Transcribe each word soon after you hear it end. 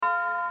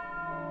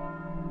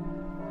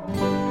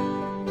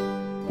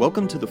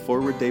Welcome to the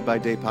Forward Day by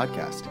Day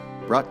podcast,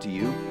 brought to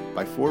you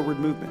by Forward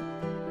Movement.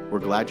 We're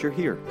glad you're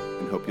here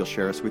and hope you'll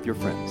share us with your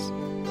friends.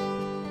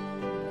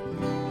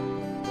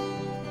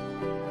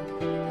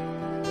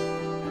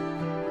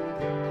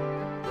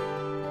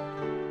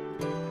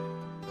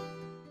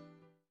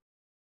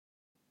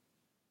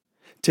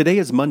 Today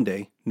is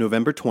Monday,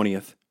 November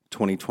 20th,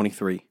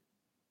 2023.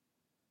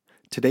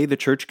 Today the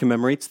church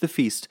commemorates the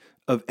feast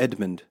of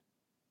Edmund.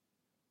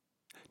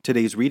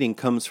 Today's reading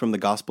comes from the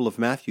Gospel of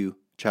Matthew,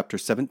 chapter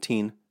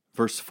 17,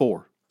 verse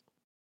 4.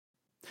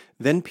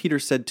 Then Peter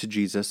said to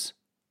Jesus,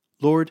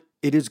 "Lord,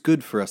 it is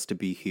good for us to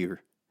be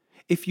here.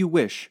 If you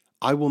wish,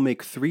 I will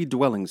make 3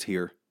 dwellings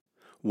here,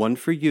 one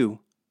for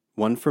you,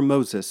 one for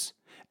Moses,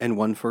 and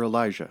one for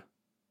Elijah."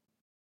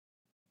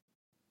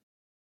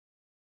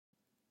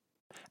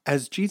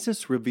 As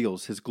Jesus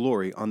reveals his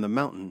glory on the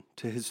mountain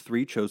to his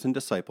 3 chosen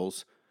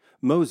disciples,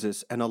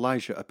 Moses and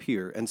Elijah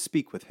appear and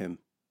speak with him.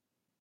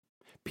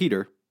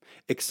 Peter,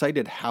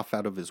 excited half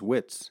out of his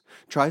wits,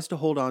 tries to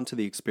hold on to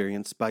the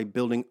experience by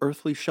building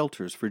earthly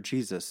shelters for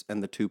Jesus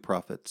and the 2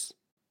 prophets.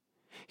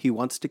 He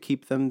wants to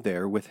keep them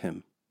there with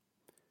him.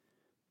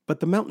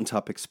 But the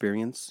mountaintop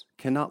experience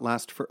cannot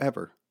last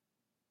forever.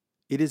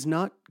 It is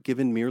not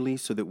given merely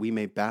so that we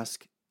may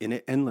bask in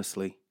it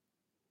endlessly.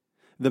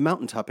 The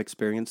mountaintop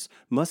experience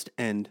must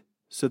end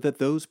so that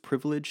those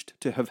privileged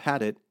to have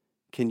had it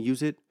can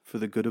use it for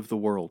the good of the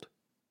world.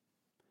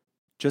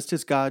 Just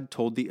as God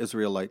told the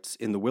Israelites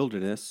in the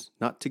wilderness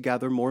not to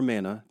gather more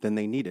manna than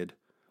they needed,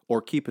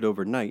 or keep it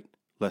overnight,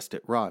 lest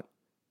it rot,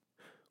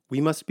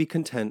 we must be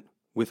content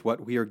with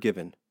what we are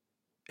given,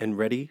 and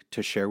ready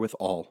to share with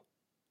all.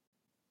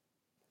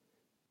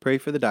 Pray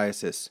for the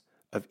Diocese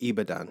of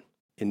Ibadan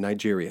in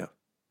Nigeria.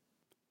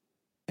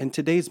 And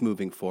today's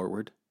moving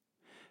forward,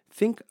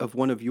 think of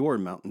one of your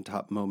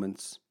mountaintop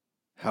moments.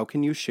 How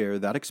can you share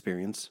that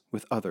experience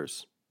with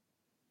others?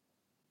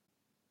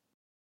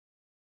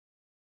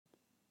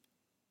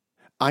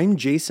 I'm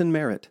Jason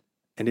Merritt,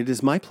 and it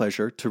is my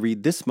pleasure to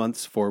read this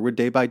month's Forward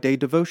Day by Day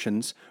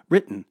devotions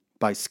written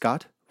by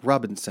Scott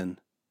Robinson.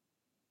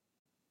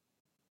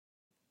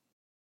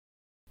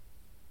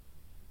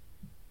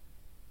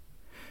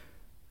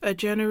 A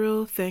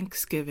General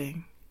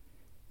Thanksgiving.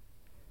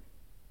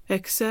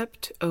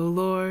 Accept, O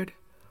Lord,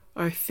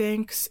 our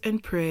thanks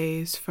and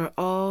praise for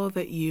all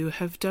that you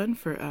have done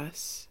for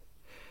us.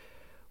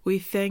 We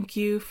thank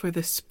you for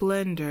the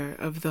splendor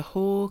of the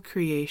whole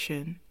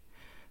creation,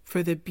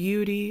 for the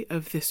beauty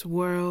of this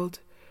world,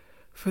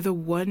 for the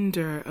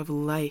wonder of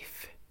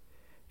life,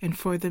 and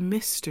for the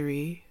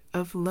mystery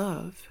of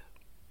love.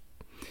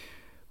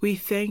 We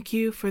thank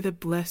you for the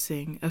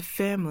blessing of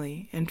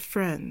family and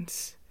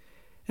friends,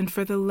 and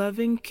for the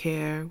loving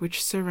care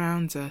which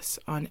surrounds us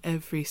on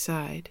every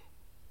side.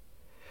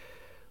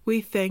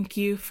 We thank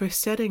you for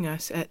setting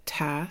us at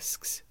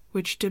tasks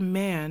which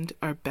demand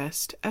our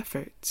best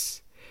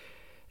efforts,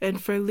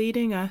 and for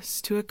leading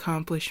us to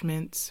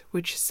accomplishments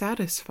which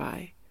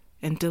satisfy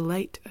and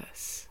delight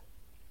us.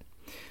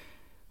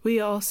 We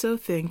also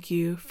thank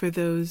you for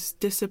those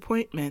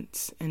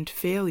disappointments and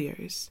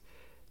failures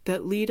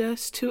that lead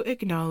us to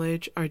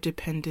acknowledge our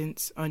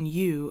dependence on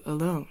you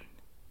alone.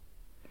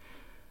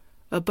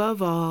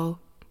 Above all,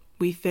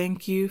 we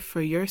thank you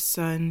for your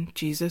Son,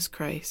 Jesus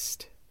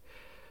Christ,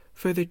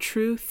 for the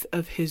truth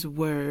of his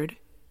word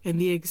and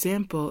the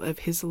example of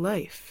his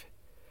life,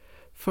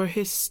 for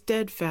his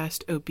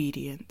steadfast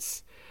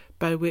obedience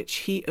by which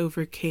he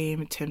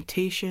overcame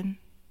temptation,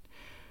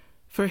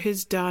 for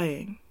his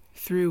dying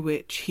through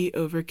which he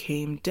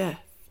overcame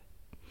death,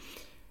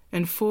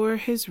 and for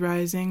his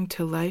rising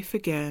to life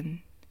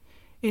again,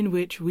 in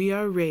which we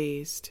are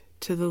raised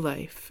to the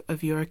life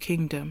of your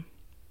kingdom.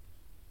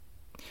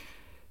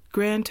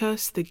 Grant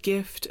us the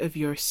gift of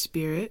your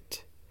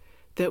Spirit,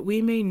 that we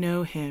may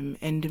know him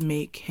and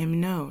make him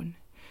known,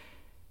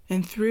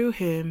 and through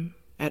him,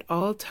 at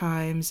all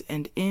times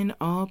and in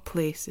all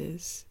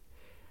places,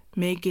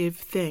 may give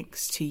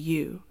thanks to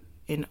you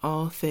in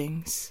all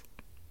things.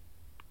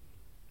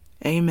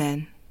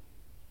 Amen.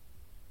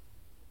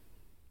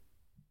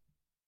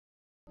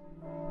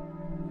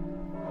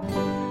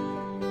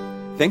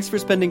 Thanks for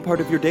spending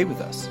part of your day with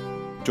us.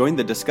 Join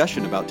the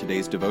discussion about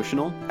today's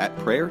devotional at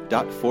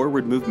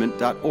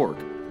prayer.forwardmovement.org,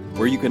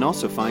 where you can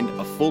also find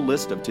a full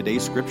list of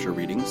today's scripture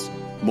readings,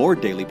 more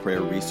daily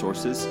prayer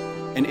resources,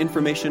 and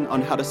information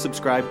on how to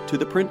subscribe to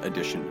the print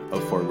edition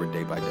of Forward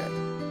Day by Day.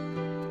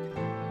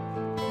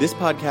 This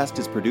podcast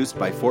is produced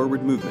by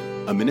Forward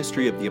Movement, a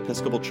ministry of the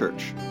Episcopal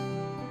Church.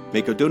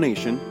 Make a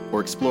donation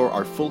or explore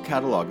our full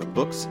catalog of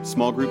books,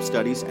 small group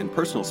studies, and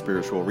personal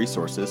spiritual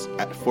resources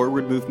at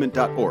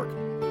forwardmovement.org.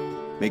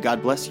 May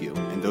God bless you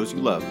and those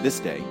you love this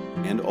day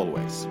and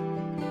always.